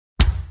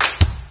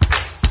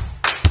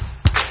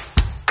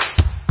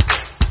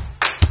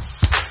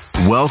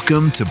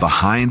Welcome to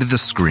Behind the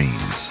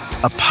Screens,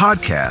 a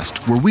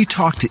podcast where we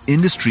talk to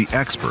industry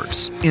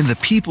experts and the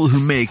people who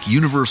make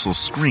Universal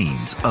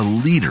Screens a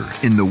leader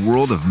in the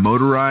world of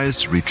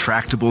motorized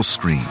retractable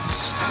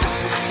screens.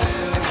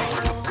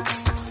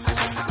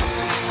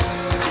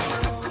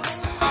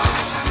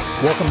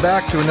 Welcome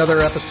back to another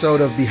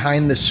episode of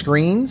Behind the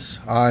Screens.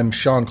 I'm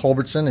Sean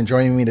Culbertson, and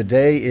joining me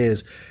today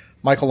is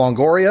Michael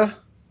Longoria,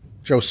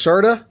 Joe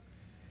Serta,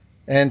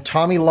 and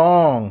Tommy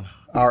Long,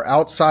 our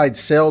outside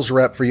sales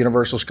rep for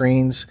Universal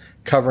Screens,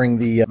 covering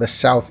the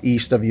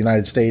southeast of the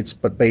United States,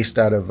 but based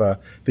out of the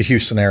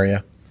Houston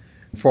area.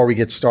 Before we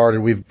get started,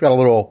 we've got a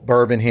little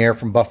bourbon here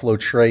from Buffalo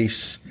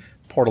Trace.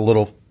 Poured a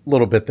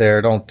little bit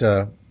there. Don't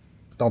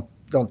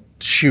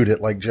shoot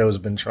it like Joe's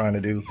been trying to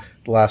do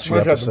the last few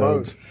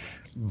episodes.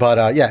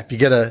 But yeah, if you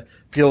get a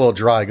little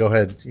dry, go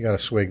ahead. You got a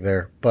swig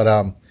there.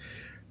 But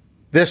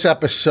this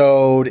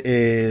episode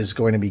is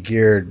going to be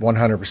geared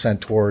 100%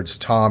 towards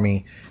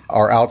Tommy,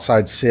 our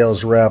outside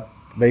sales rep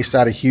based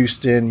out of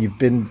Houston. You've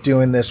been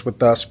doing this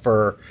with us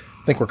for,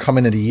 I think we're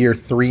coming into year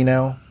 3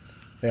 now.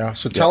 Yeah.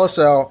 So tell us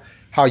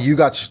how you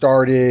got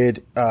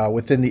started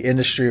within the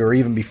industry, or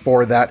even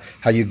before that,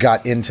 how you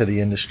got into the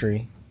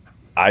industry.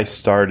 I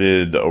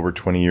started over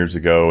 20 years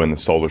ago in the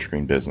solar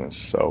screen business.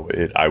 So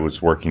I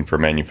was working for a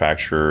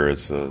manufacturer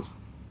as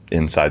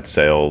inside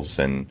sales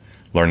and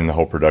learning the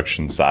whole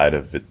production side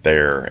of it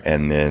there.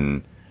 And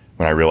then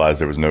when I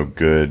realized there was no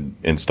good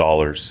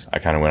installers, I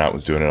kind of went out and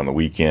was doing it on the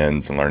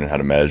weekends and learning how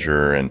to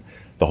measure and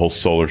the whole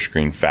solar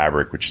screen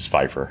fabric, which is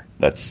Pfeiffer.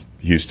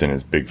 Houston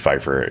is big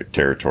Pfeiffer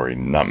territory,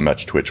 not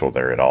much Twitchell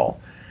there at all.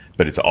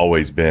 But it's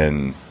always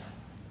been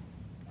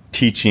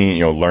teaching,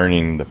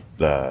 learning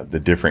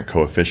the different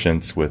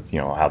coefficients with,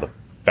 how the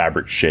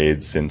fabric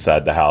shades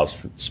inside the house,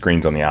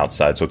 screens on the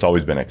outside. So it's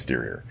always been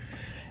exterior.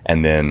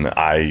 And then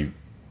I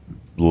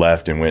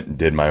left and went and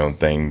did my own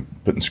thing,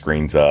 putting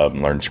screens up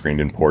and learned screened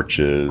in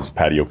porches,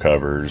 patio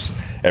covers,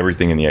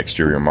 everything in the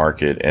exterior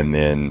market. And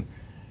then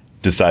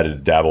decided to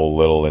dabble a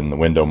little in the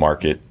window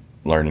market,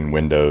 learning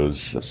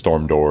windows,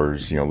 storm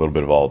doors, a little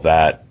bit of all of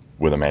that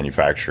with a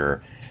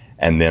manufacturer.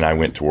 And then I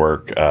went to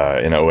work in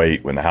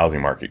 2008 when the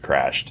housing market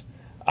crashed.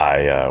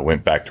 I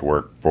went back to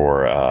work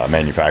for a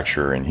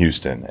manufacturer in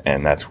Houston,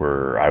 and that's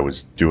where I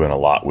was doing a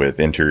lot with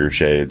interior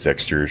shades,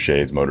 exterior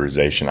shades,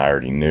 motorization I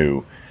already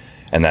knew.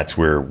 And that's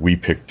where we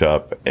picked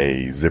up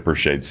a zipper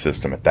shade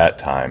system at that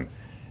time.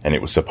 And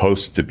it was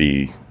supposed to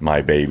be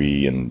my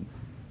baby, and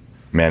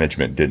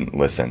management didn't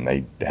listen.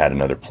 They had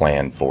another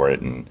plan for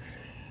it. And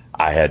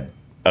I had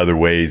other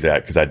ways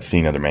because I'd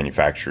seen other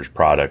manufacturers'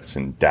 products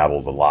and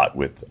dabbled a lot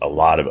with a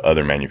lot of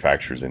other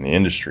manufacturers in the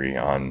industry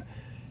on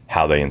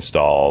how they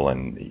install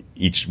and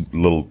each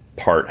little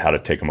part, how to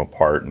take them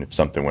apart and if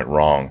something went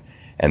wrong.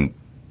 And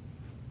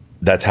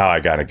that's how I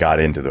got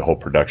into the whole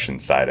production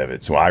side of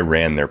it. So I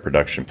ran their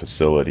production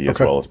facility as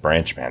well as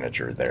branch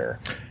manager there.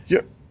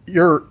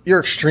 You're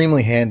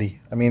extremely handy.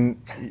 I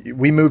mean,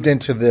 we moved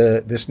into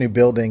this new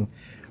building,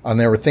 and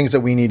there were things that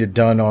we needed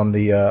done on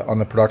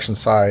the production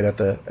side at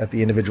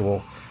the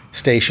individual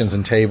stations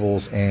and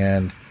tables,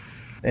 and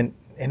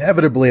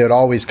inevitably it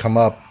always come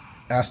up.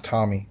 Ask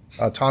Tommy.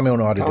 Tommy will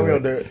know how to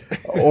do it.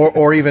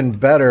 or even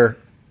better,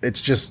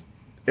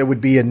 it would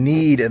be a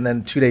need, and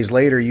then 2 days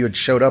later you had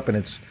showed up and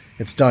it's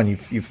done.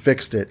 You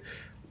fixed it.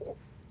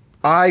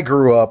 I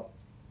grew up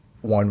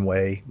one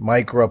way.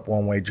 Mike grew up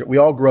one way. We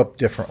all grew up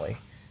differently.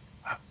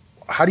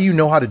 How do you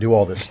know how to do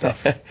all this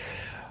stuff?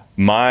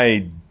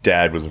 My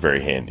dad was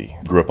very handy.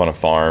 Grew up on a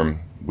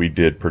farm. We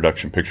did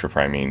production picture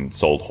framing,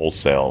 sold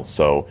wholesale.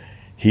 So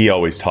he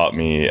always taught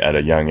me at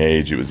a young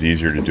age it was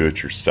easier to do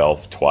it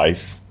yourself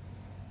twice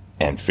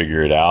and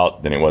figure it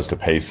out than it was to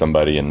pay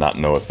somebody and not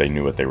know if they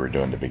knew what they were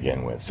doing to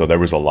begin with. So there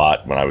was a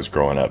lot when I was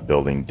growing up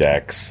building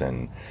decks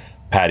and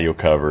patio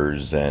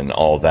covers and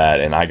all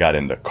that. And I got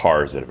into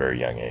cars at a very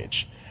young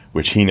age,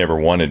 which he never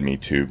wanted me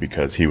to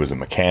because he was a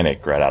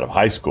mechanic right out of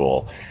high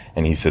school.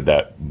 And he said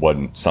that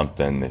wasn't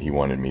something that he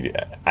wanted me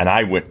to. And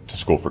I went to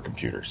school for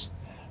computers,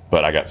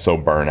 but I got so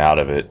burned out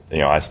of it.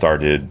 I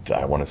started,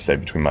 I want to say,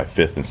 between my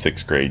 5th and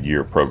 6th grade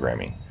year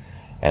programming.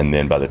 And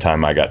then by the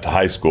time I got to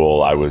high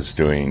school, I was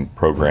doing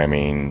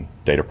programming,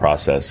 data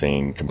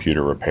processing,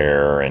 computer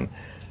repair, and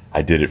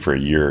I did it for a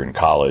year in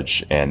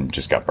college and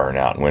just got burned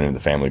out and went into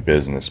the family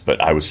business,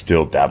 but I was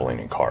still dabbling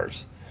in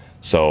cars.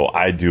 So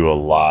I do a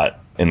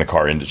lot in the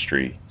car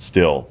industry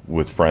still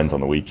with friends on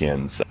the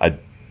weekends. I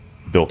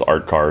built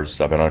art cars.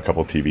 I've been on a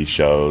couple of TV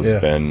shows,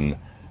 and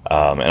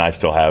I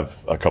still have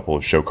a couple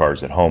of show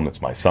cars at home.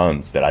 That's my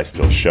son's that I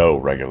still show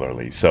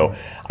regularly. So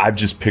I've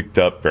just picked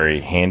up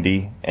very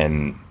handy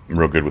and I'm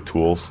real good with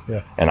tools.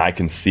 Yeah. And I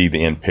can see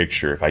the end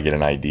picture. If I get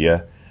an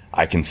idea,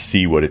 I can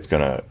see what it's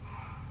going to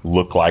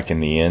look like in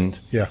the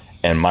end. Yeah.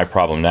 And my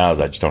problem now is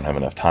I just don't have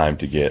enough time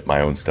to get my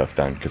own stuff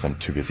done because I'm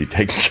too busy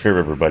taking care of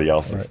everybody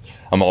else's. Right.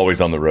 I'm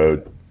always on the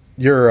road.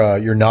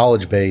 Your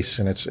knowledge base,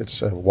 and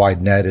it's a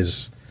wide net,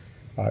 is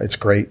It's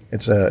great.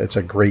 It's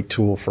a great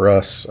tool for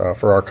us,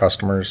 for our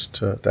customers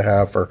to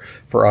have,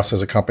 for us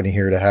as a company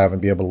here to have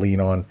and be able to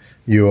lean on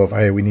you of,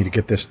 hey, we need to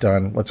get this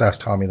done. Let's ask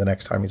Tommy the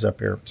next time he's up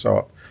here.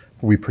 So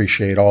we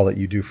appreciate all that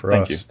you do for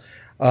us.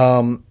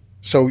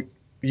 So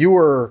you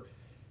were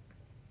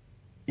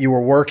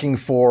working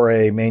for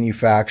a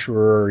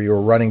manufacturer, you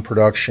were running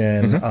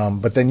production,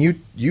 but then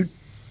you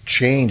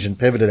changed and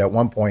pivoted at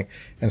one point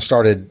and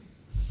started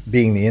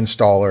being the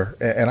installer.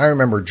 And I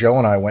remember Joe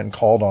and I went and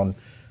called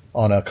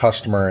on a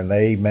customer, and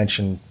they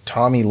mentioned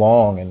Tommy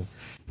Long, and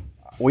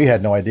we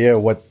had no idea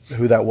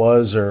who that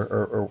was,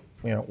 or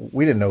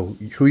we didn't know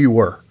who you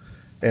were.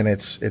 And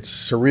it's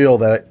surreal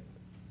that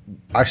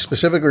I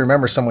specifically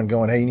remember someone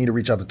going, hey, you need to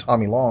reach out to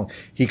Tommy Long.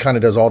 He kind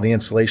of does all the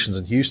installations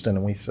in Houston.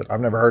 And we said,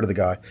 I've never heard of the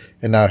guy.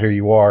 And now here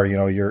you are,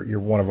 you're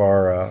one of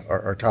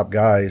our top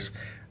guys.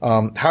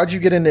 How'd you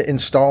get into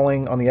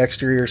installing on the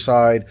exterior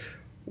side?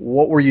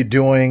 What were you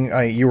doing?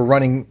 You were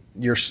running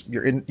you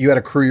had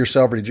a crew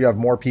yourself, or did you have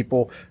more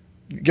people?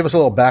 Give us a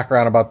little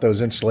background about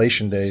those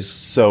installation days.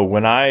 So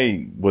when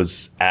I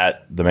was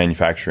at the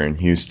manufacturer in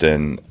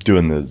Houston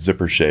doing the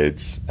zipper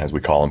shades, as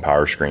we call them,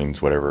 power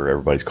screens, whatever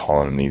everybody's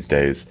calling them these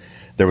days,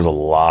 there was a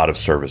lot of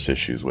service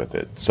issues with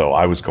it. So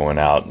I was going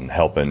out and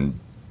helping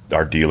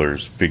our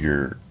dealers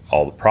figure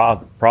all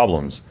the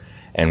problems.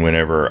 And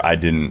whenever I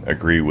didn't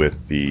agree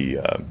with the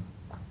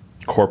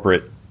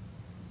corporate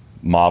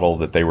model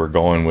that they were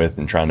going with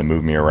and trying to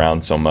move me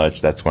around so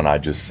much, that's when I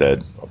just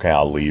said, okay,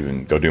 I'll leave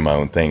and go do my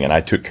own thing. And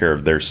I took care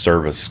of their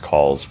service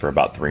calls for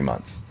about 3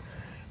 months.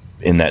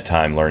 In that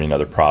time, learning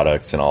other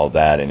products and all of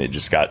that, and it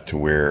just got to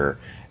where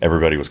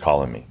everybody was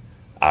calling me.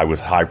 I was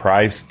high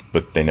priced,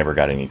 but they never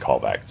got any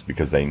callbacks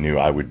because they knew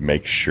I would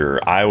make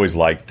sure. I always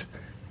liked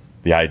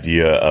the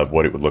idea of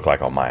what it would look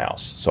like on my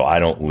house. So I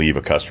don't leave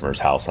a customer's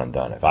house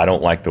undone. If I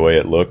don't like the way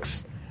it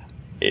looks,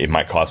 it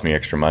might cost me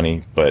extra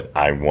money, but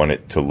I want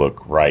it to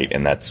look right.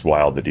 And that's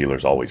why all the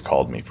dealers always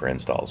called me for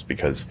installs,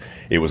 because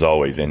it was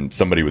always, and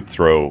somebody would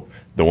throw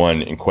the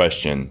one in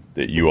question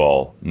that you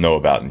all know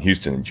about in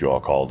Houston that you all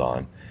called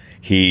on.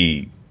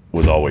 He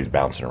was always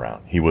bouncing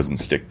around. He wouldn't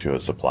stick to a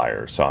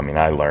supplier. So, I mean,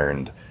 I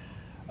learned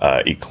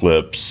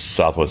Eclipse,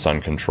 Southwest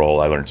Sun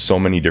Control. I learned so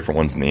many different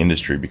ones in the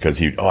industry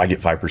because I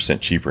get 5%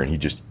 cheaper, and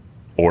he'd just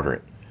order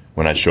it.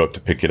 When I show up to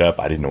pick it up,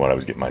 I didn't know what I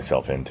was getting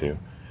myself into.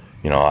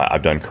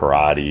 I've done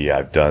Karate,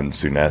 I've done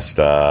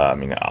Sunesta. I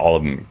mean, all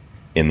of them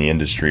in the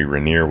industry.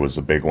 Rainier was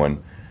a big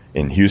one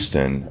in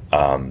Houston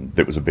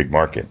that was a big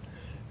market.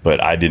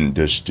 But I didn't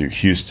just do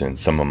Houston.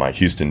 Some of my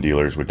Houston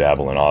dealers would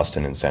dabble in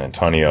Austin and San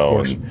Antonio,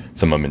 and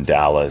some of them in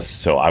Dallas.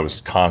 So I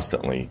was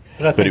constantly.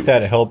 But I think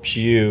that helps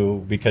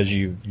you because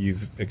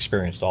you've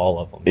experienced all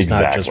of them. It's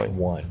not just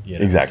one.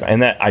 Exactly.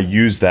 And that I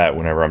use that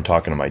whenever I'm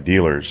talking to my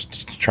dealers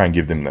to try and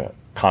give them the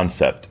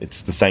concept.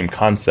 It's the same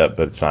concept,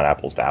 but it's not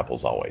apples to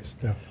apples always.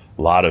 Yeah.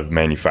 A lot of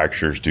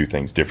manufacturers do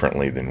things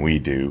differently than we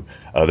do.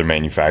 Other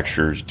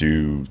manufacturers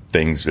do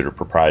things that are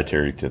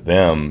proprietary to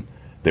them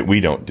that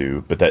we don't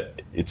do, but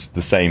that it's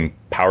the same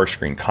power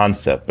screen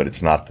concept, but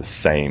it's not the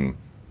same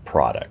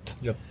product.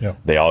 Yep.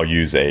 They all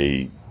use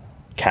a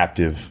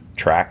captive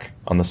track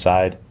on the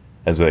side,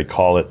 as they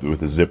call it,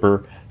 with a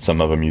zipper.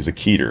 Some of them use a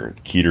Keter.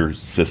 The Keter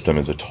system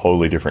is a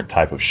totally different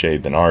type of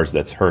shade than ours.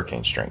 That's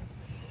hurricane strength.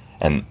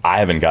 And I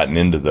haven't gotten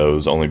into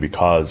those only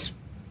because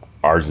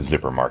ours is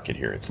zipper market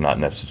here. It's not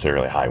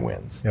necessarily high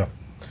winds. Yeah.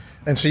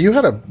 And so you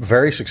had a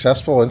very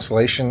successful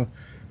installation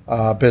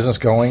business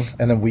going,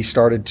 and then we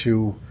started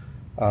to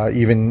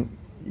even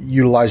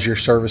utilize your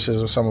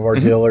services with some of our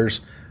dealers.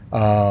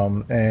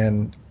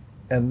 And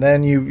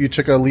then you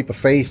took a leap of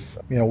faith.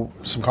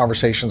 Some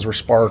conversations were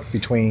sparked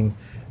between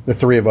the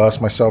three of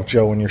us, myself,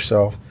 Joe, and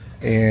yourself.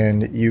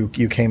 And you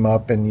came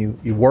up and you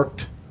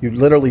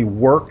literally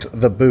worked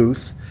the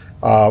booth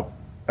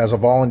as a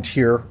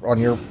volunteer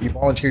you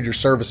volunteered your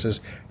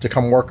services to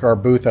come work our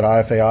booth at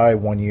IFAI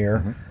one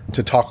year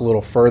to talk a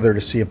little further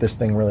to see if this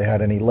thing really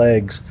had any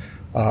legs.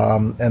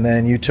 And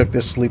then you took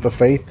this leap of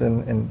faith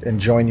and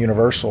joined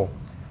Universal.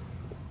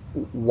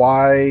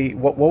 Why?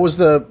 What was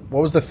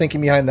the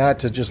thinking behind that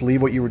to just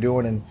leave what you were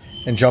doing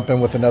and jump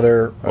in with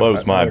another? Well, it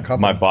was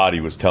my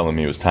body was telling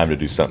me it was time to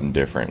do something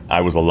different.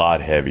 I was a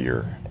lot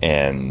heavier,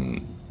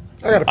 and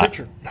I got a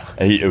picture.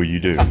 You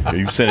do.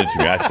 You sent it to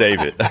me. I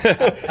saved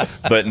it.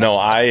 But no,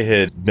 I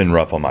had been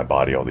rough on my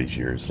body all these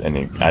years, and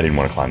I didn't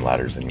want to climb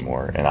ladders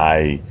anymore. And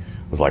I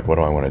was like, what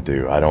do I want to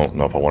do? I don't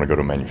know if I want to go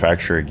to a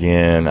manufacturer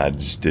again. I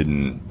just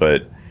didn't.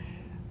 But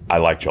I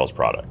liked y'all's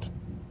product.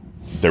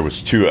 There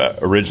was two.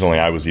 Originally,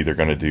 I was either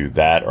going to do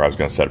that or I was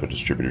going to set up a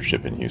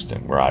distributorship in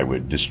Houston where I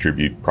would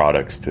distribute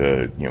products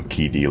to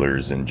key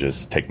dealers and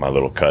just take my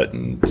little cut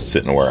and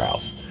sit in a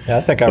warehouse. Yeah,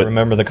 I think I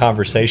remember the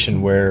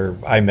conversation where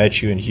I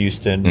met you in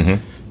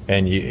Houston,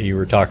 and you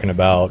were talking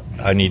about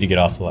I need to get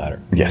off the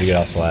ladder. I need to get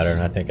off the ladder,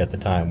 and I think at the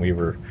time we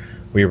were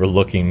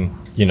looking,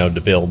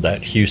 to build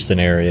that Houston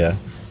area,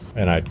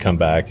 and I'd come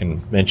back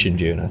and mention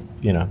you, and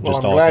Well,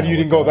 I'm glad you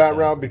didn't go that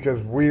route,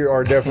 because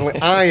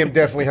I am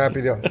definitely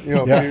happy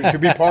to to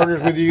be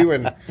partners with you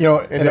and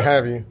to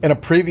have you. In a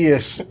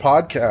previous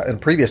podcast, in a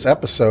previous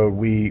episode,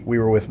 we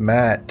were with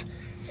Matt,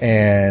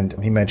 and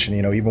he mentioned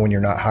even when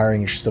you're not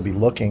hiring, you should still be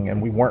looking,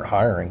 and we weren't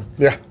hiring.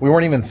 Yeah, we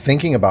weren't even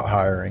thinking about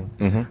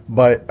hiring.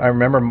 But I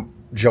remember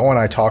Joe and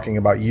I talking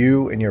about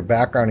you and your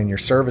background and your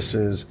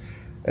services,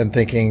 and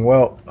thinking,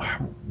 well,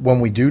 when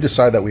we do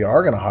decide that we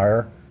are going to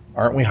hire,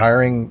 aren't we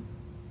hiring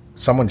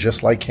someone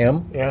just like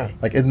him? Yeah.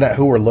 Like, isn't that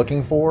who we're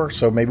looking for?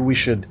 So maybe we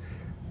should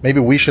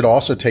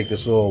also take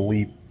this little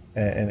leap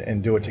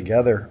and do it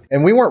together.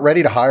 And we weren't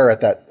ready to hire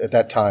at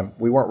that time.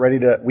 We weren't ready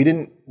to. We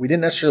didn't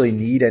necessarily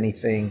need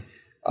anything.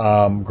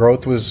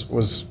 Growth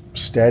was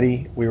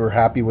steady. We were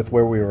happy with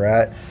where we were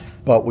at.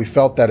 But we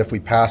felt that if we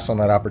passed on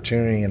that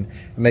opportunity, and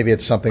maybe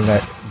it's something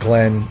that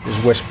Glenn is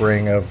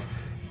whispering of,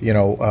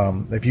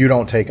 if you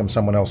don't take him,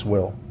 someone else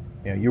will.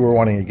 You were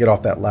wanting to get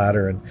off that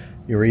ladder, and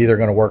you were either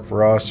going to work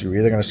for us, you were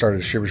either going to start a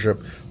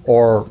distributorship,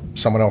 or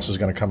someone else was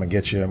going to come and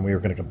get you, and we were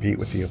going to compete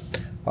with you.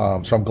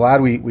 So I'm glad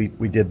we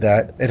did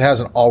that. It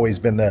hasn't always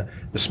been the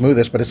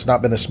smoothest, but it's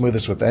not been the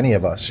smoothest with any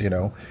of us,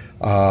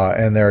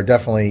 and there are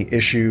definitely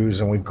issues,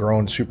 and we've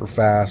grown super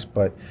fast.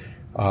 But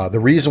the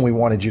reason we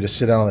wanted you to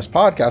sit down on this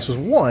podcast was,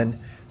 one,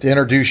 to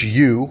introduce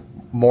you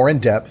more in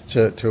depth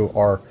to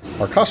our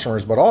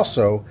customers, but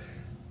also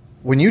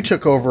when you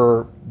took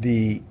over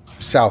the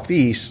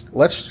Southeast,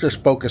 let's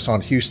just focus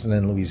on Houston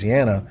and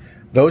Louisiana.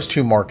 Those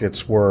two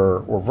markets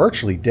were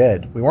virtually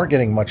dead. We weren't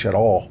getting much at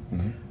all.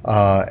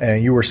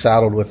 And you were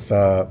saddled with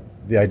the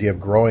idea of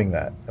growing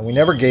that. And we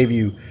never gave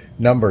you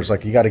numbers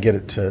like you got to get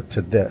it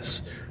to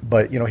this.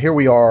 But, here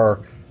we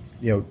are,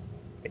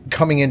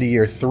 coming into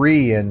year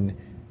 3, and,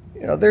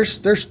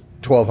 there's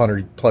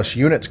 1,200 plus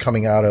units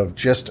coming out of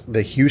just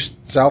the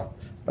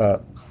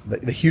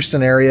the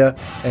Houston area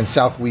and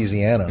South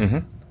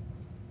Louisiana.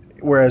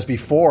 Whereas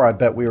before, I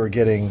bet we were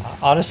getting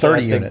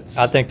 30 units.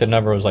 I think the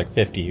number was like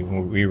 50.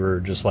 We were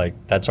just like,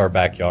 that's our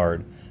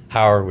backyard.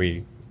 How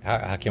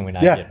can we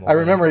not get more? I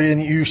remember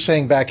you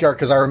saying backyard,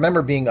 because I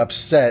remember being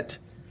upset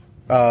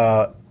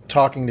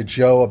talking to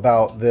Joe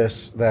about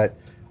this, that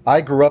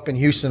I grew up in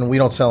Houston, and we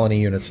don't sell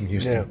any units in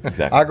Houston. Yeah,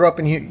 exactly. I grew up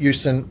in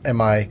Houston, and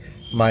my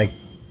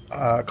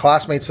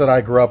classmates that I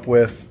grew up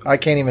with, I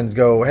can't even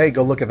go, hey,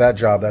 go look at that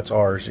job, that's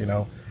ours,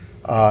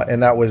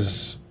 and that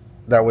was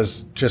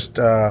just...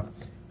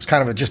 it's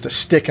kind of just a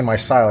stick in my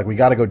side. Like, we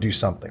got to go do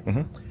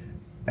something.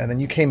 And then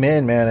you came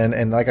in, man.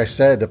 And like I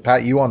said, to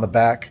pat you on the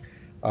back,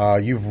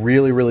 you've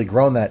really, really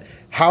grown that.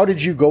 How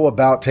did you go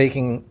about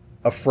taking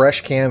a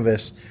fresh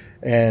canvas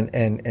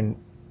and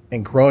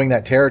growing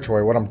that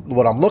territory?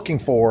 What I'm looking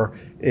for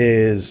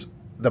is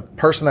the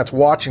person that's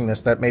watching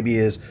this, that maybe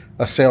is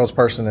a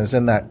salesperson, is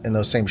in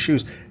those same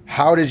shoes.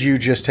 How did you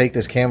just take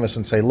this canvas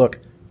and say, look,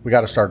 we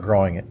got to start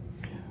growing it?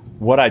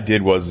 What I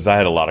did was I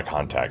had a lot of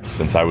contacts.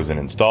 Since I was an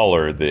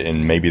installer,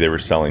 and maybe they were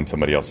selling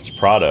somebody else's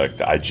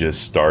product, I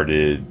just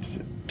started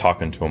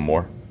talking to them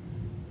more.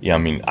 Yeah, I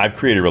mean, I've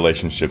created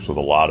relationships with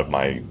a lot of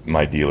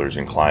my dealers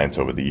and clients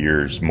over the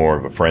years, more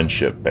of a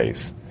friendship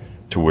base,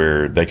 to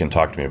where they can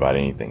talk to me about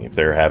anything. If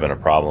they're having a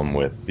problem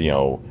with,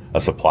 a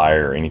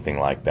supplier or anything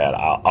like that,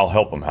 I'll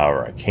help them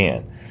however I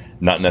can.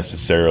 Not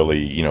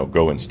necessarily,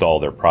 go install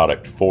their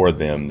product for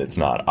them that's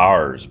not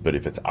ours, but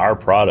if it's our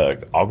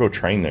product, I'll go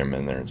train them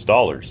and their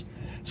installers.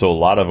 So a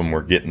lot of them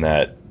were getting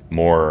that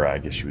more, I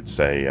guess you would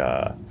say,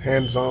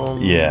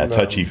 hands-on. Yeah,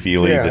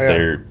 touchy-feely,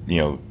 they're,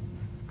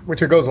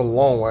 which it goes a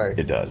long way.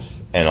 It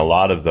does. And a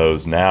lot of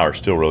those now are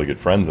still really good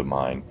friends of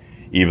mine,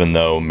 even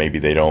though maybe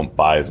they don't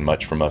buy as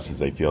much from us as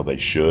they feel they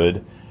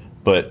should,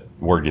 but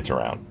word gets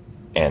around.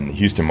 And the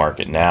Houston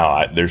market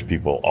now, there's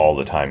people all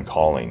the time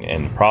calling.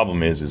 And the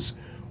problem is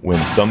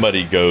when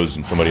somebody goes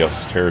in somebody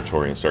else's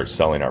territory and starts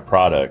selling our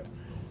product,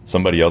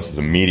 somebody else is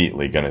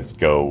immediately going to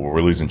go, well,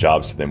 we're losing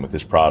jobs to them with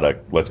this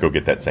product. Let's go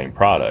get that same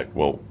product.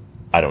 Well,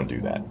 I don't do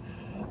that.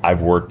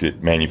 I've worked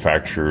at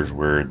manufacturers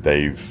where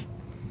they've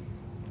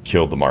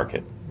killed the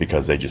market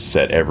because they just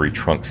set every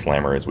trunk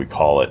slammer, as we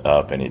call it,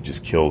 up, and it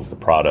just kills the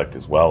product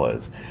as well.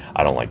 As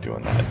I don't like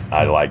doing that.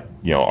 I like,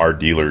 our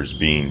dealers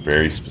being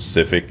very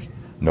specific,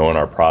 knowing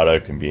our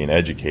product and being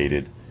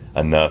educated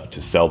enough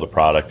to sell the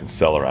product and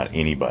sell around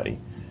anybody.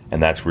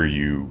 And that's where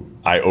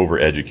I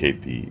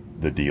over-educate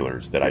the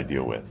dealers that I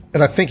deal with.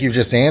 And I think you've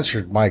just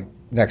answered my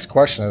next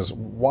question is,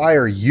 why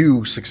are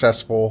you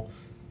successful?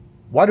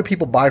 Why do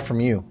people buy from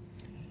you?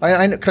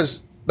 I know,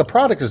 because the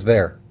product is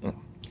there.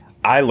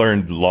 I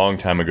learned a long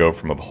time ago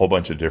from a whole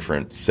bunch of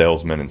different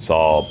salesmen and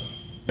saw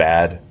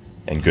bad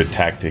and good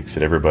tactics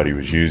that everybody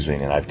was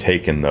using. And I've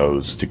taken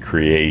those to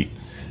create,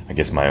 I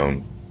guess, my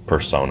own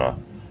persona.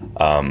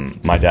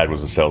 My dad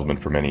was a salesman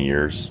for many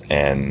years,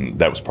 and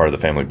that was part of the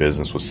family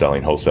business, was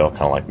selling wholesale,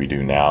 kind of like we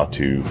do now,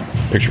 to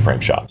picture frame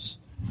shops.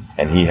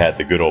 And he had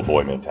the good old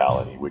boy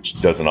mentality,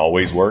 which doesn't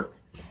always work,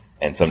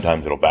 and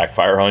sometimes it'll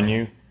backfire on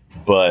you.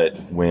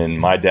 But when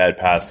my dad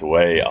passed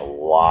away, a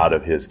lot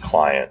of his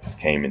clients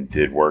came and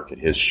did work at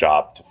his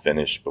shop to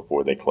finish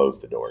before they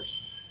closed the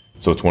doors.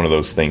 So it's one of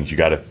those things, you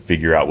got to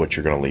figure out what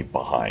you're going to leave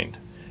behind.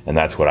 And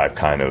that's what I've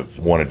kind of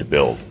wanted to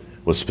build,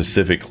 was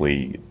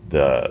specifically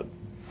the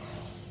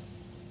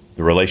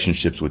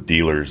relationships with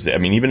dealers. I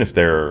mean, even if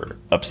they're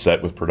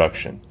upset with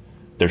production,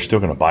 they're still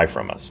going to buy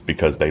from us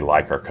because they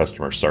like our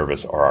customer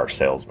service or our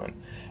salesmen.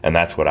 And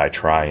that's what I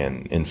try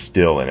and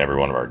instill in every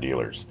one of our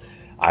dealers.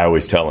 I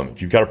always tell them,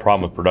 if you've got a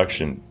problem with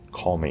production,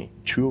 call me.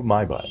 Chew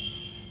my butt.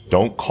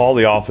 Don't call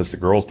the office. The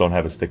girls don't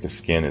have as thick a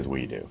skin as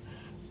we do.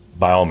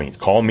 By all means,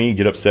 call me,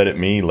 get upset at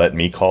me, let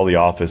me call the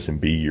office and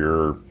be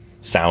your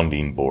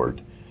sounding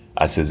board.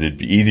 I says it'd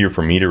be easier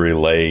for me to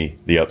relay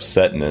the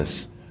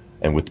upsetness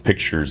and with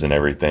pictures and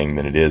everything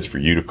than it is for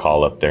you to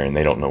call up there and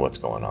they don't know what's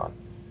going on.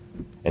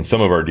 And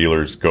some of our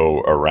dealers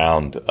go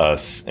around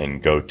us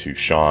and go to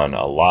Sean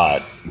a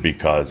lot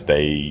because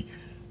they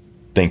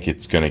think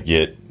it's going to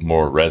get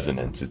more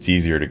resonance. It's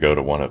easier to go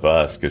to one of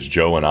us because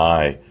Joe and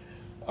I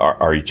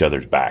are each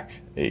other's back.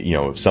 You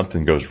know, if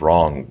something goes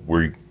wrong,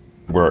 we're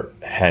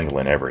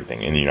handling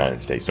everything in the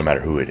United States, no matter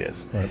who it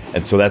is. Right.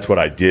 And so that's what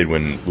I did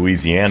when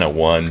Louisiana,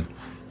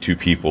 1-2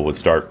 people would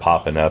start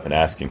popping up and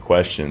asking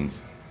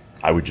questions.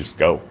 I would just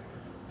go.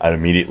 I'd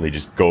immediately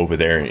just go over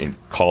there and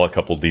call a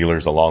couple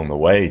dealers along the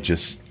way.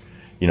 Just,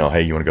 you know,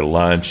 hey, you want to go to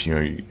lunch? You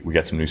know, we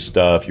got some new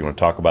stuff. You want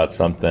to talk about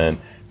something?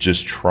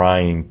 Just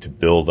trying to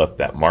build up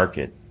that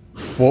market.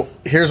 Well,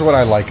 here's what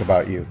I like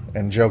about you,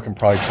 and Joe can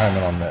probably chime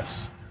in on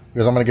this,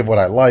 because I'm going to give what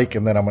I like,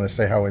 and then I'm going to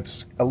say how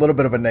it's a little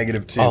bit of a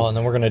negative too. Oh, and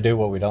then we're going to do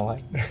what we don't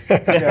like.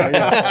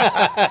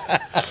 Yeah.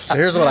 So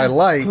here's what I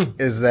like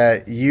is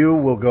that you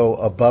will go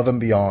above and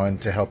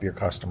beyond to help your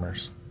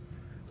customers.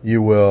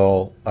 You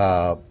will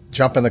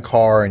jump in the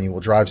car and you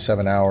will drive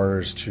 7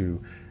 hours to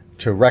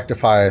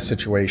rectify a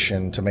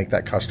situation to make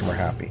that customer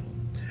happy.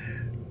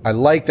 I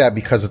like that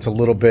because it's a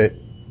little bit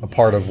a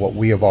part of what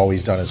we have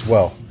always done as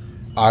well.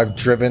 I've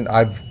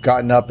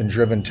gotten up and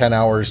driven 10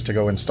 hours to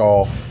go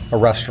install a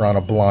restaurant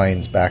of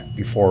blinds back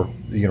before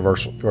the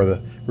Universal or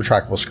the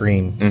retractable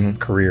screen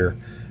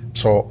career.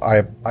 So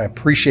I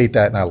appreciate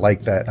that and I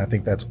like that and I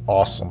think that's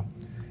awesome.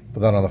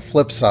 But then on the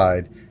flip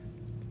side,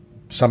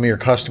 some of your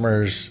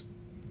customers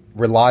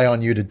rely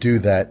on you to do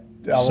that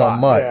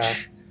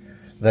much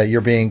that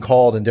you're being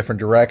called in different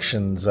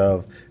directions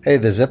of, hey,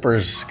 the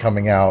zipper's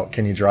coming out.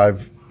 Can you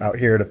drive out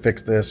here to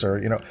fix this?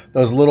 Or, you know,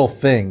 those little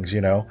things,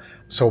 you know.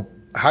 So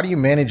how do you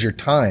manage your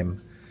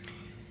time?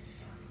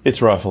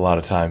 It's rough a lot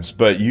of times,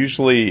 but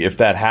usually if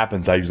that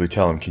happens, I usually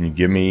tell them, can you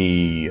give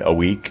me a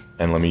week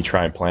and let me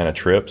try and plan a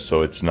trip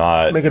so it's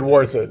not... Make it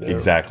worth it.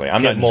 Exactly.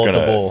 I'm not just going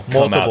to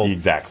come out...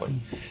 Exactly.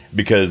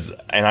 Because,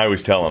 and I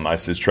always tell them, I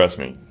says, trust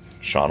me,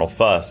 Sean will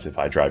fuss if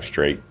I drive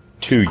straight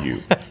to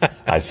you.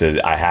 I said,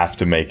 I have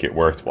to make it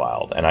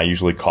worthwhile. And I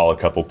usually call a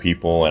couple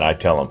people and I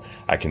tell them,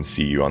 I can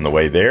see you on the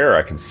way there,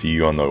 I can see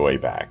you on the way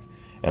back.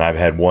 And I've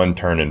had one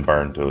turn and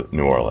burn to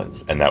New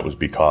Orleans, and that was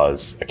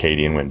because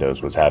Acadian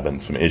Windows was having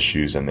some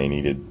issues and they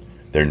needed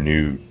their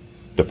new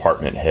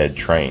department head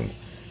trained.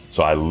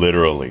 So I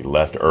literally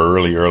left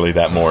early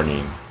that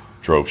morning,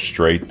 drove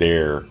straight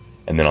there,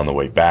 and then on the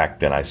way back,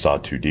 then I saw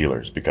 2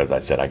 dealers because I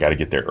said, I got to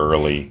get there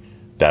early.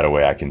 That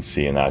way I can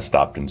see. And I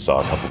stopped and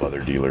saw a couple of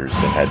other dealers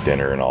and had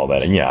dinner and all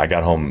that. And yeah, I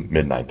got home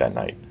midnight that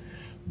night.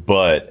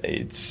 But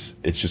it's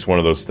just one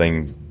of those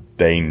things.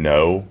 They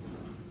know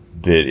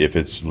that if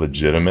it's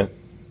legitimate,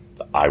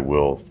 I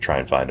will try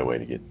and find a way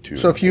to get to.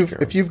 So if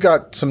you've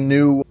got some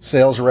new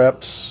sales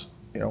reps,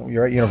 you know,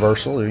 you're at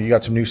Universal, or you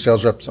got some new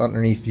sales reps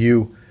underneath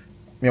you,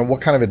 you know, what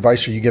kind of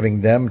advice are you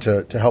giving them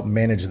to help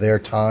manage their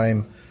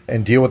time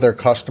and deal with their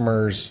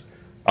customers?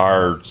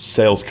 Our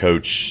sales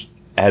coach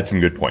had some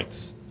good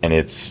points, and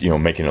it's, you know,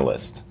 making a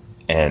list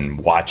and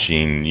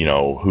watching, you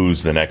know,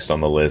 who's the next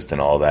on the list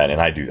and all that.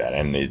 And I do that,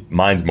 and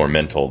mine's more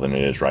mental than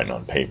it is writing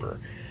on paper.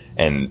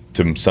 And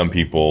to some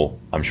people,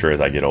 I'm sure as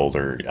I get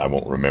older, I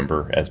won't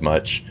remember as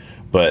much.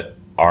 But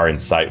our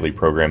Insightly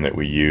program that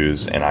we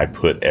use, and I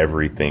put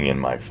everything in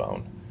my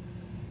phone.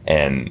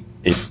 And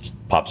it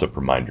pops up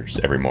reminders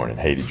every morning.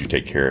 Hey, did you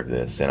take care of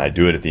this? And I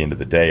do it at the end of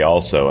the day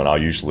also. And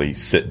I'll usually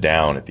sit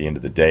down at the end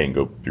of the day and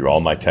go through all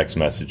my text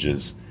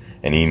messages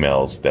and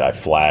emails that I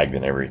flagged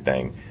and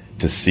everything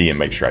to see and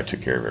make sure I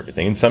took care of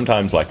everything. And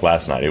sometimes, like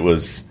last night, it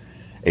was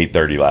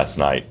 8:30 last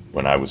night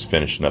when I was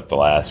finishing up the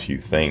last few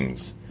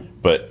things.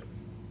 But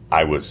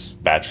I was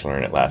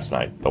bacheloring it last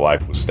night. The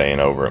wife was staying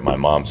over at my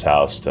mom's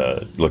house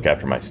to look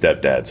after my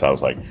stepdad. So I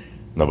was like,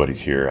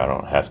 nobody's here. I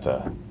don't have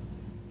to,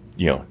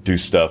 you know, do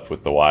stuff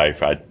with the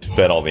wife. I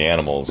fed all the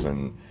animals,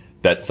 and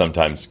that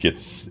sometimes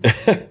gets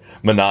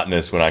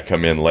monotonous when I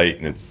come in late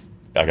and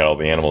I got all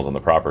the animals on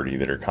the property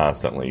that are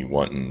constantly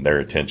wanting their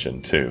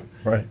attention too.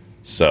 Right.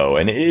 So,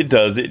 and it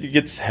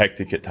gets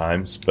hectic at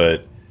times,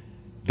 but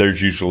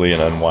there's usually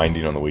an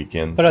unwinding on the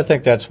weekends. But I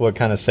think that's what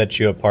kind of sets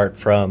you apart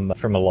from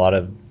a lot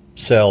of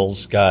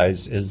sales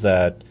guys, is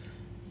that,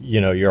 you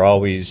know, you're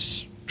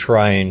always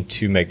trying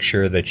to make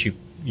sure that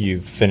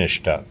you've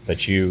finished up,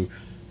 that you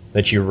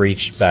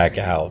reached back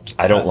out.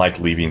 I don't like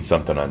leaving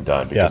something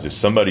undone, because if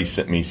somebody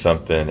sent me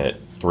something at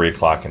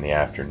 3:00 in the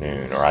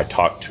afternoon, or I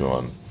talked to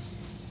them,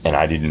 and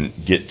I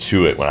didn't get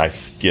to it. When I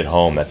get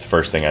home, that's the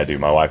first thing I do.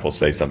 My wife will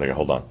say something.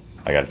 Hold on,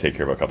 I got to take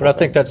care of a couple. But I of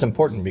think things. that's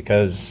important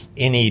because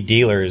any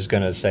dealer is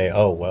going to say,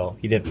 "Oh, well,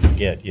 he didn't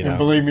forget." You know, And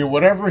believe me,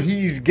 whatever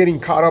he's getting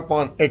caught up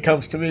on, it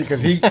comes to me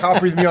because he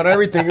copies me on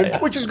everything,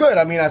 which is good.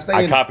 I mean,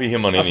 I copy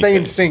him on anything. I stay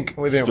in sync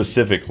with him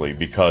specifically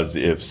because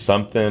if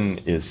something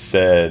is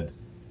said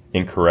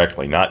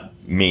incorrectly, not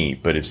me,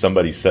 but if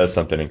somebody says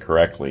something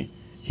incorrectly,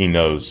 he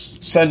knows.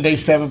 Sunday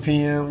 7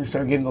 p.m. We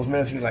start getting those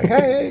messages like,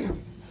 "Hey."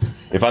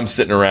 If I'm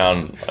sitting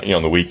around,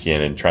 on the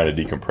weekend and trying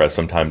to decompress,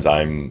 sometimes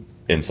I'm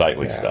in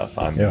sightly stuff.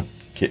 I'm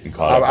getting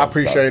caught up. I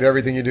appreciate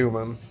everything you do,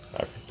 man.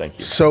 Thank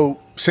you. So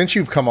since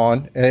you've come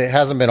on, and it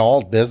hasn't been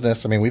all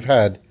business. I mean, we've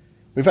had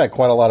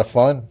quite a lot of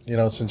fun,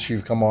 since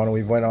you've come on, and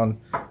we've went on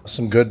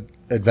some good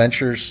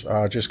adventures.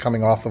 Just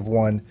coming off of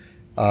one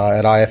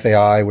at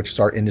IFAI, which is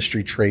our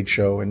industry trade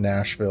show in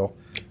Nashville.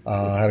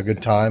 Had a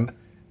good time.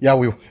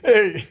 Yeah,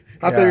 Hey,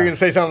 I thought you were going to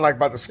say something like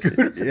about the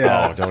scooter.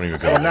 Yeah. Oh, don't even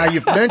go. Well, now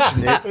you've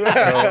mentioned it.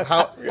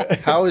 So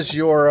how is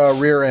your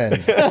rear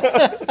end?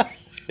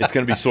 It's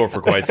going to be sore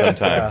for quite some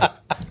time.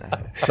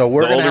 So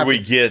we're The older we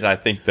get, I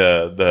think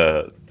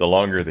the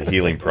longer the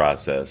healing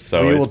process.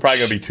 So it's probably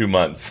going to be 2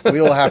 months.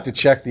 We will have to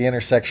check the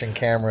intersection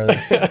cameras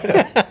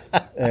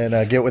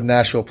and get with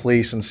Nashville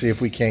Police and see if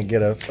we can't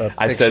get a picture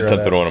I said of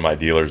something that. to one of my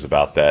dealers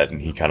about that,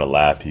 and he kind of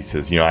laughed. He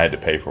says, I had to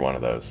pay for one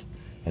of those.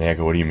 And I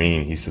go, what do you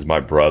mean? He says, my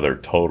brother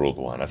totaled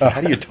one. I said,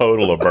 how do you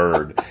total a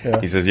bird?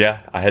 He says,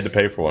 I had to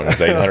pay for one. It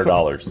was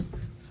 $800.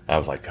 I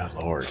was like, good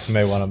Lord. you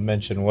may want to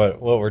mention what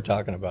we're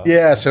talking about.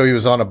 Yeah, so he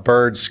was on a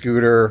bird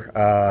scooter.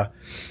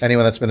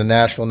 Anyone that's been to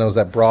Nashville knows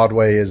that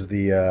Broadway is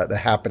the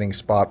happening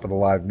spot for the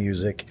live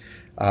music.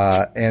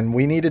 And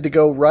we needed to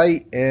go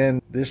right,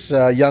 and this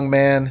young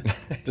man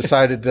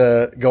decided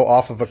to go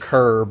off of a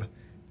curb,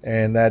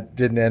 and that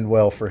didn't end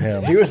well for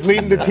him. He was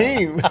leading the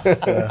team.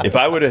 If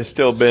I would have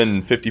still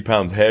been 50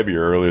 pounds heavier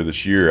earlier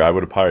this year, I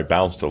would have probably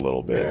bounced a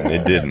little bit, and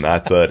it didn't. I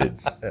thudded.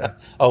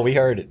 Oh, we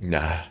heard it.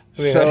 Nah.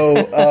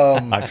 So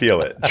I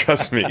feel it.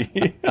 Trust me.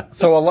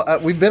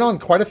 we've been on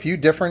quite a few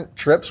different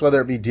trips,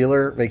 whether it be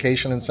dealer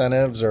vacation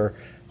incentives or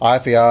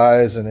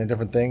IFAIs and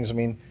different things. I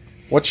mean,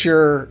 what's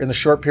in the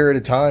short period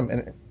of time,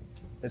 and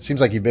it seems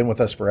like you've been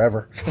with us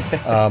forever,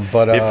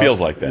 but It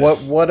feels like that.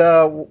 What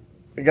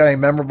you got any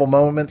memorable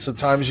moments at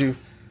times you've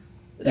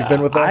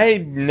been with us? I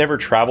never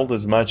traveled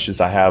as much as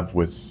I have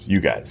with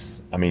you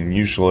guys. I mean,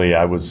 usually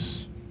I'd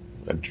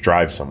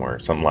drive somewhere,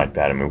 something like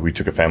that. I mean, we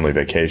took a family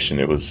vacation.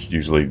 It was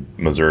usually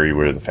Missouri,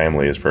 where the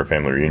family is, for a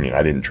family reunion.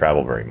 I didn't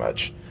travel very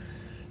much.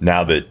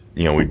 Now that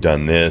we've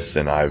done this,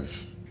 and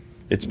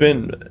it's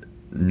been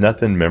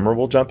nothing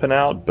memorable jumping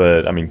out,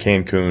 but I mean,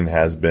 Cancun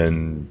has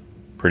been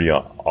pretty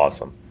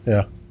awesome.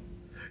 Yeah.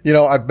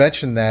 I've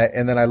mentioned that,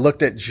 and then I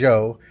looked at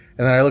Joe,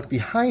 and then I looked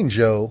behind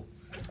Joe,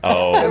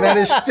 Oh, and that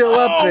is still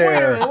up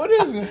there. What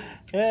is it?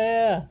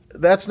 Yeah.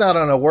 That's not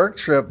on a work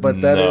trip,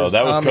 but that is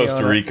that was Tommy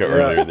Costa on Rica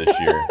earlier this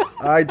year.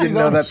 I didn't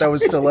know that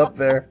was still up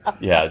there.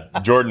 Yeah,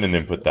 Jordan and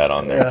then put that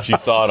on there. She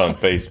saw it on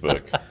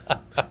Facebook.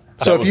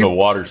 So That was a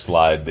water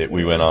slide that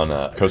we went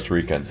on Costa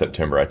Rica in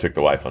September. I took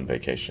the wife on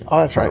vacation. Oh,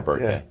 that's for her right.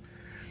 birthday.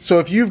 So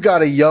if you've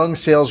got a young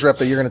sales rep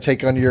that you're going to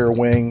take under your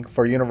wing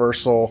for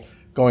Universal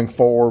going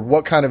forward,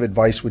 what kind of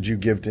advice would you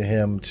give to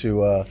him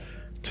to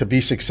be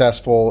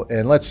successful?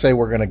 And let's say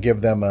we're going to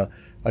give them a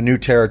new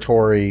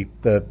territory,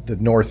 the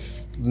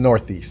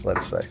northeast,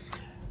 let's say.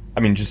 I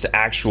mean, just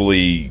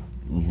actually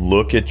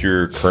look at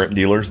your current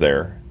dealers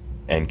there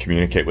and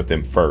communicate with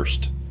them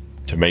first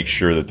to make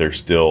sure that they're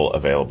still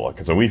available.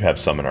 Because we have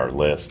some in our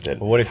list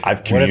that What if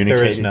I've communicated.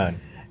 there is none?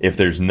 If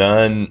there's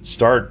none,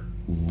 start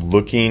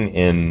looking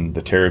in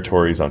the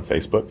territories on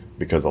Facebook,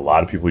 because a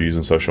lot of people are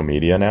using social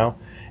media now,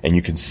 and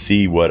you can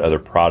see what other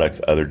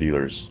products other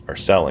dealers are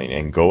selling,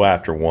 and go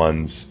after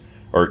ones,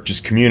 or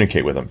just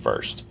communicate with them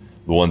first,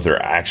 the ones that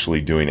are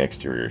actually doing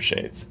exterior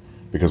shades.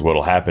 Because what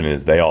will happen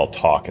is they all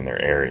talk in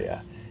their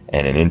area,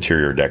 and an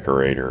interior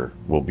decorator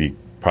will be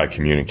probably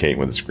communicating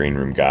with a screen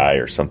room guy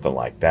or something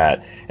like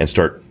that, and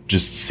start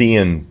just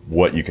seeing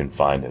what you can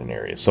find in an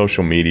area.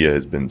 Social media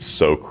has been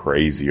so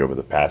crazy over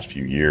the past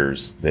few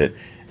years that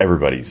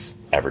everybody's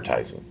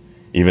advertising.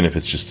 Even if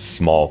it's just a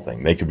small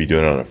thing, they could be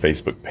doing it on a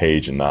Facebook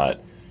page and not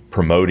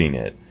promoting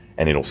it,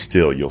 and you'll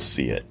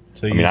see it.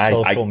 So use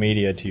social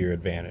media to your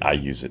advantage. I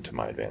use it to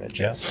my advantage,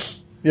 yes.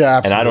 Yeah,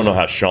 absolutely. And I don't know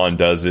how Sean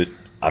does it.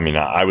 I mean,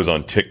 I was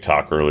on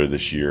TikTok earlier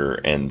this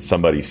year, and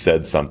somebody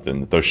said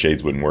something that those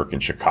shades wouldn't work in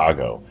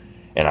Chicago.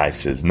 And I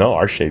says, no,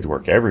 our shades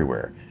work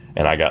everywhere.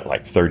 And I got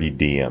like 30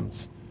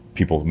 DMs,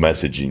 people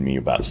messaging me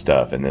about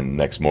stuff. And then the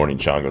next morning,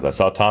 Sean goes, I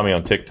saw Tommy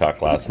on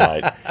TikTok last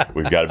night.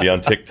 We've got to be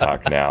on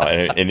TikTok now.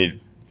 And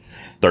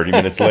 30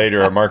 minutes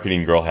later, our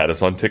marketing girl had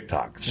us on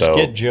TikTok. Just So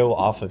get Joe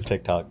off of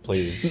TikTok,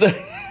 please.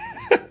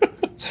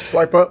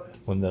 Swipe up.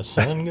 When the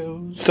sun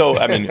goes. So,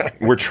 I mean,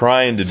 we're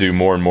trying to do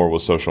more and more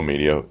with social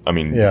media. I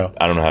mean, Yeah.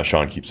 I don't know how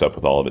Sean keeps up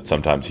with all of it.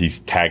 Sometimes he's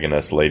tagging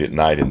us late at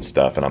night and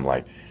stuff, and I'm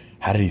like,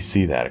 how did he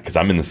see that? Because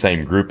I'm in the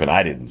same group and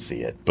I didn't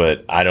see it.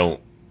 But I don't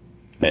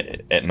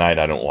At night,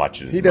 I don't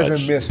watch it as He doesn't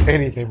much. miss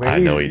anything, man. I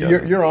know he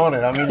doesn't. You're on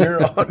it. I mean,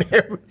 you're on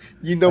every,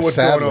 you know what's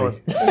Sadly.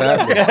 going on.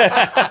 Sadly.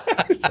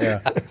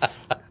 Yeah.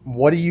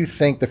 What do you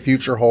think the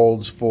future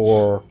holds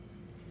for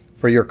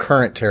your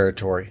current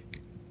territory?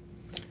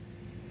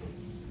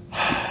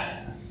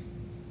 I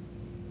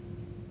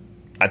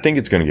think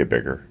it's going to get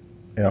bigger.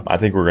 Yeah. I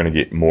think we're going to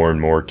get more and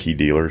more key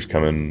dealers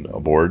coming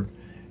aboard.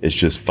 It's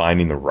just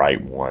finding the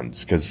right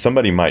ones, because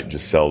somebody might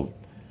just sell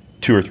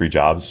 2 or 3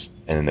 jobs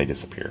and then they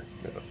disappear.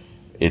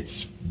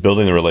 It's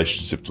building the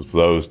relationships with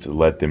those to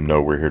let them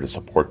know we're here to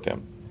support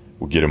them.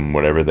 We'll get them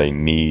whatever they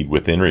need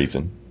within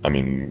reason. I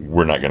mean,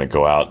 we're not going to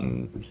go out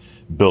and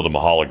build them a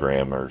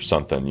hologram or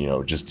something,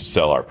 just to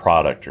sell our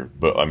product.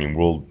 But I mean,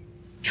 we'll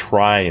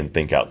try and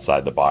think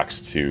outside the box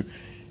too.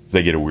 If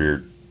they get a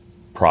weird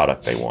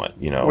product they want,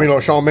 Well,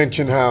 Sean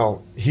mentioned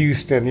how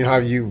Houston, how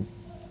you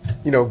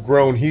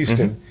grown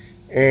Houston,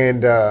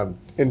 and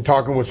in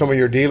talking with some of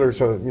your dealers,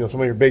 so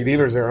some of your big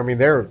dealers there. I mean,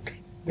 they're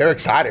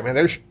excited,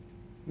 man.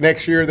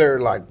 Next year they're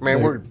like,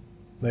 man,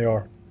 They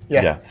are.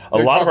 Yeah. A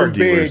They're lot of our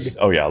talking dealers. big.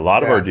 Oh yeah, a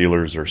lot of Yeah. our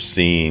dealers are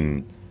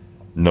seeing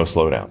no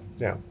slowdown.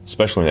 Yeah.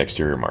 Especially in the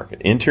exterior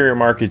market. Interior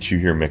markets, you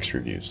hear mixed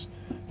reviews.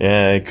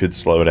 Yeah, it could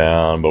slow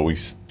down, but we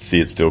see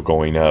it still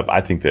going up.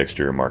 I think the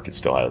exterior market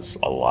still has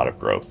a lot of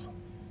growth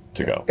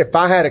to go. If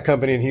I had a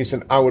company in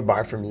Houston, I would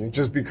buy from you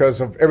just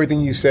because of everything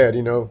you said.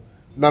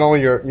 Not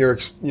only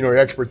your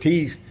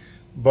expertise,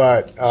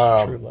 but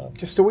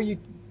just the way you.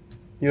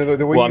 The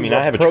way Well, I mean,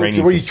 I have a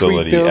training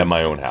facility at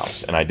my own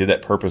house, and I did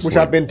that purposely. Which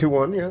I've been to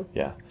one, yeah.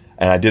 Yeah.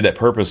 And I did that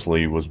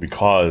purposely was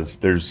because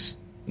there's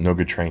no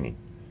good training.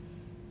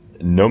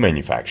 No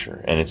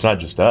manufacturer. And it's not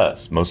just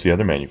us. Most of the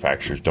other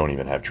manufacturers don't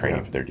even have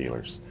training for their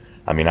dealers.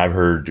 I mean, I've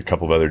heard a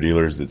couple of other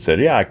dealers that said,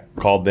 yeah, I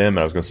called them and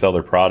I was going to sell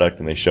their product,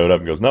 and they showed up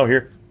and goes, no,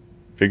 here,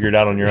 figure it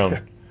out on your own.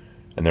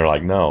 And they're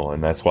like, no.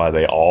 And that's why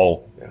they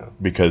all,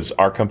 because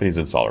our company's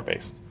installer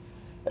based.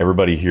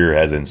 Everybody here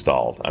has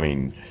installed. I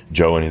mean,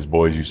 Joe and his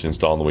boys used to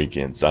install on the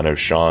weekends. I know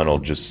Sean will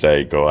just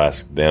say, go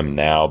ask them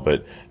now,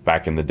 but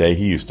back in the day,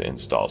 he used to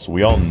install. So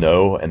we all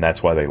know, and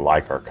that's why they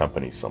like our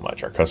company so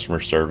much, our customer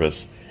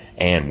service,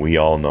 and we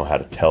all know how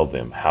to tell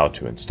them how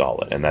to install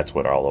it. And that's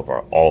what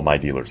all my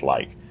dealers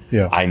like.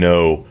 Yeah. I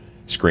know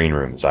screen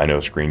rooms. I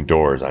know screen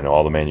doors. I know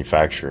all the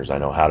manufacturers. I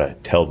know how to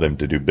tell them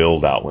to do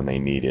build out when they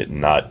need it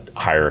and not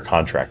hire a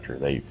contractor.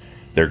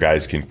 Their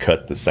guys can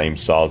cut the same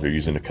saws they're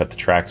using to cut the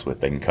tracks with.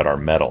 They can cut our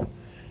metal.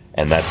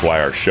 And that's why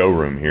our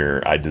showroom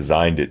here, I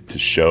designed it to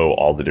show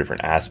all the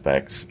different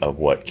aspects of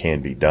what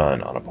can be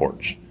done on a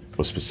porch,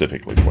 was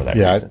specifically for that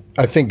reason.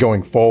 I think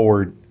going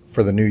forward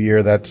for the new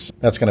year, that's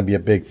going to be a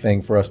big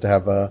thing for us to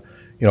have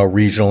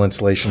regional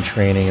installation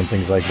training and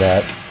things like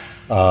that.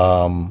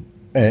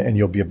 And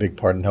you'll be a big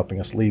part in helping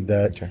us lead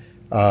that. Okay.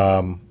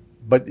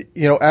 But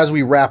as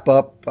we wrap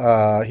up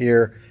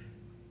here,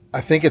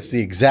 I think it's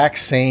the exact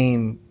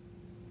same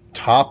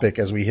topic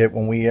as we hit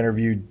when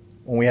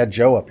we had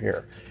Joe up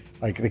here,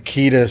 like the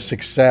key to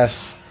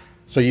success.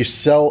 So you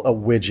sell a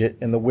widget,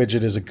 and the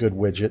widget is a good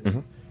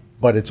widget,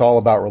 but it's all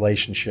about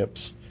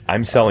relationships.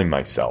 I'm selling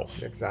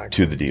myself Exactly.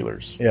 to the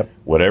dealers. Yep.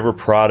 Whatever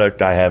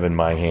product I have in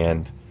my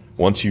hand,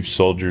 once you've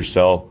sold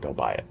yourself, they'll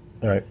buy it.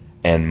 All right.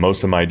 And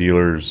most of my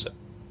dealers,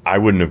 I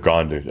wouldn't have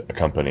gone to a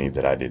company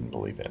that I didn't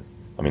believe in.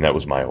 I mean, that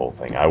was my whole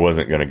thing. I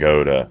wasn't going to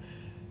go to,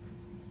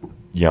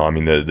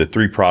 the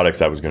 3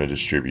 products I was going to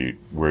distribute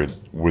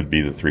would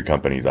be the 3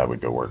 companies I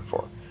would go work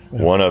for.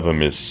 Yeah. One of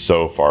them is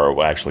so far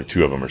away. Actually,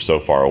 2 of them are so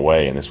far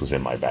away, and this was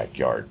in my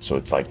backyard. So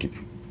it's like it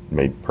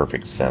made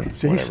perfect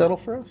sense. Did he settle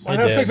for us? I was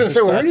going to say,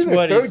 That's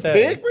what he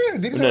said.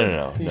 big, man?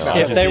 No. If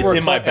It's they were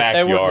in my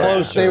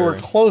backyard. If they were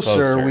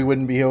closer, Closer. we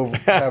wouldn't be over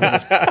having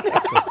this.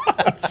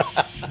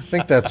 I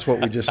think that's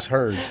what we just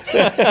heard.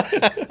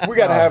 We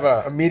got to have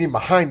a meeting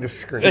behind the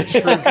screen.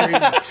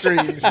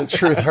 The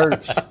truth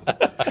hurts.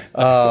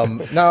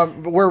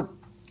 No,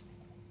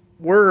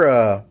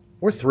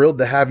 we're thrilled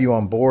to have you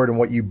on board and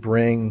what you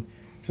bring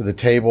to the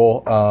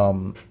table,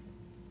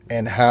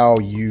 and how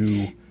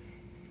you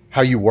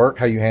work,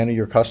 how you handle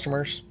your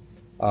customers.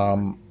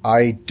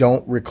 I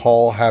don't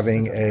recall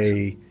having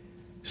a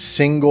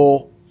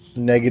single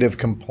negative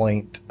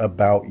complaint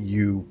about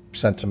you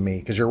sent to me,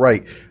 because you're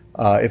right.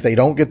 If they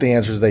don't get the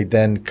answers, they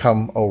then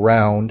come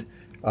around,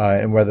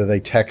 and whether they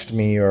text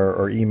me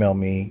or email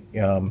me.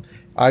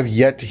 I've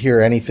yet to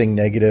hear anything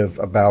negative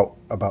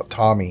about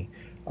Tommy.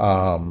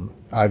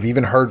 I've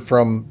even heard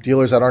from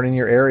dealers that aren't in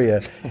your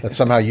area that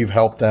somehow you've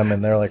helped them,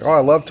 and they're like, "Oh, I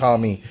love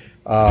Tommy."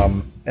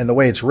 And the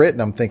way it's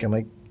written, I'm thinking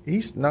like,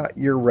 he's not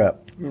your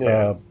rep,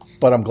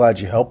 but I'm glad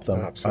you helped them.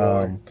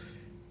 Absolutely.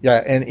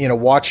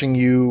 And watching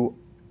you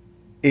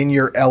in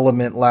your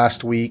element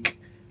last week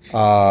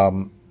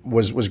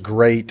was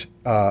great.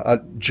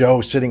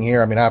 Joe sitting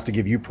here, I mean, I have to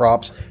give you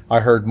props.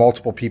 I heard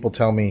multiple people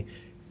tell me,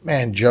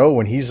 man, Joe,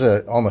 when he's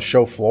on the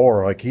show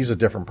floor, like, he's a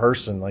different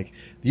person. Like,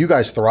 you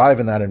guys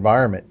thrive in that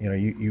environment.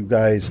 You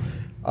guys,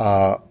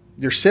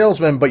 you're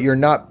salesmen, but you're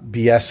not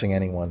BSing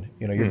anyone.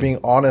 You're being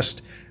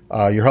honest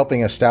You're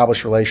helping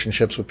establish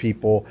relationships with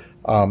people.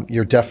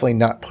 You're definitely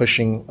not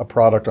pushing a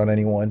product on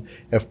anyone.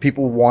 If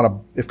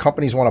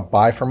companies want to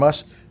buy from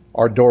us,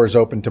 our door is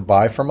open to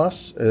buy from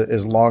us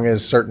as long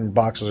as certain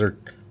boxes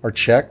are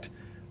checked.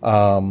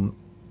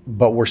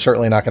 But we're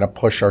certainly not going to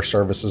push our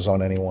services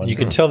on anyone. You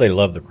can tell they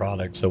love the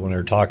product. So when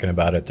they're talking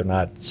about it, they're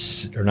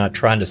not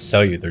trying to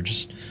sell you.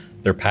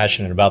 They're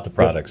passionate about the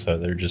product.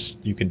 So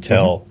you can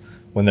tell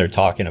when they're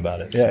talking about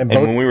it. Yeah, and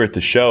when we were at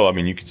the show, I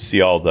mean, you could see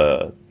all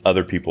the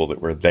other people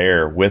that were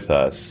there with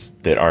us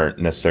that aren't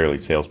necessarily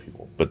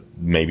salespeople, but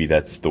maybe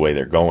that's the way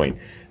they're going.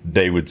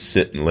 They would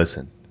sit and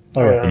listen.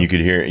 Oh, yeah. And you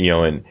could hear,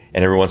 and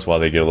every once in a while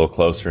they get a little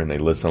closer and they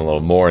listen a little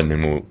more. And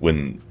then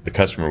when the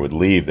customer would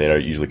leave,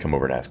 they'd usually come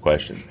over and ask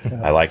questions.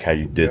 I like how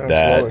you did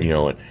that,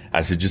 and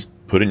I said, just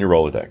put it in your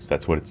Rolodex.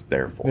 That's what it's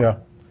there for. Yeah.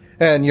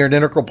 And you're an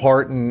integral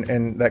part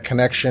in that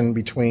connection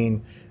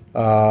between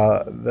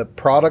the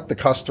product, the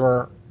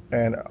customer,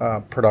 and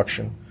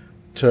production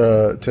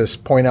to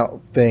point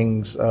out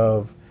things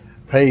of,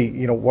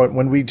 hey,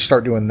 when we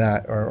start doing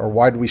that, or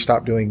why do we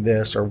stop doing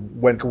this, or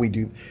when can we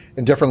do,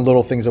 and different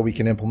little things that we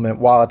can implement,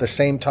 while at the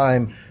same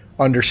time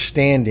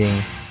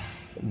understanding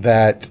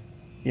that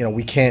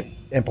we can't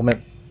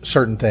implement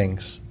certain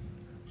things.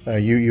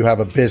 You have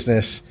a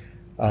business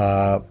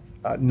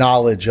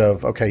knowledge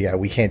of, okay, yeah,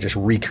 we can't just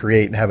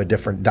recreate and have a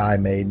different die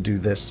made and do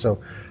this.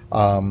 So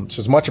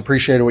it's much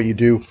appreciated what you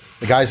do.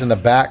 The guys in the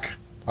back,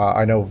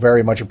 I know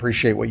very much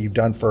appreciate what you've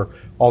done for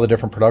all the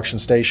different production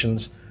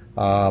stations.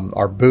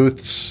 Our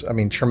booths,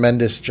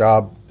 tremendous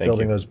job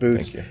building those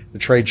booths. The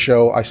trade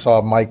show, I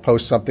saw Mike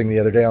post something the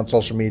other day on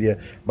social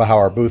media about how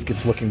our booth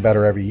gets looking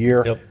better every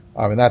year. Yep.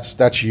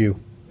 That's you.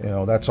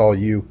 That's all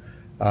you.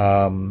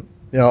 And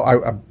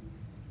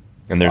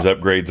there's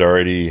upgrades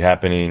already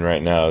happening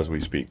right now as we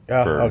speak.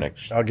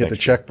 I'll get the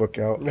checkbook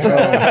out.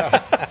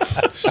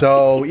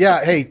 So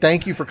yeah, hey,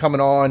 thank you for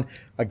coming on.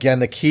 Again,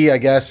 the key, I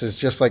guess, is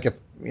just like if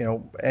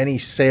any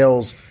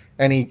sales.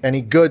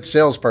 Any good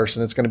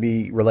salesperson, it's going to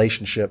be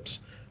relationships.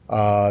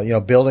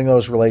 Building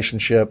those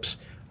relationships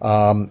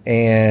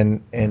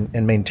and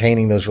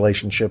maintaining those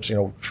relationships.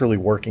 Truly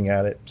working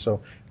at it. So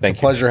it's a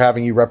pleasure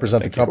having you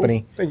represent the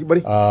company. Cool. Thank you,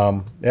 buddy.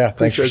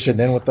 Thanks for sitting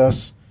in with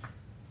us.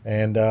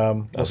 And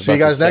we'll see you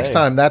guys next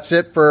time. That's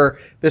it for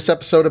this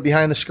episode of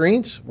Behind the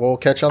Screens. We'll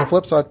catch you on the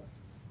flip side.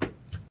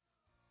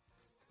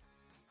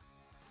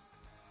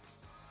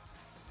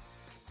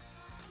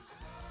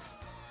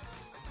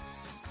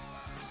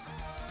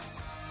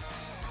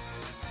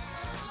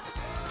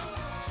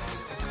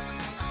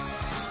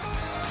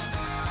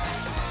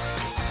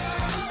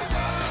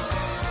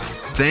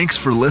 Thanks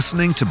for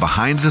listening to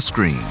Behind the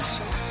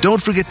Screens.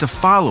 Don't forget to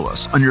follow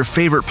us on your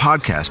favorite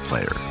podcast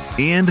player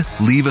and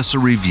leave us a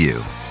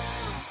review.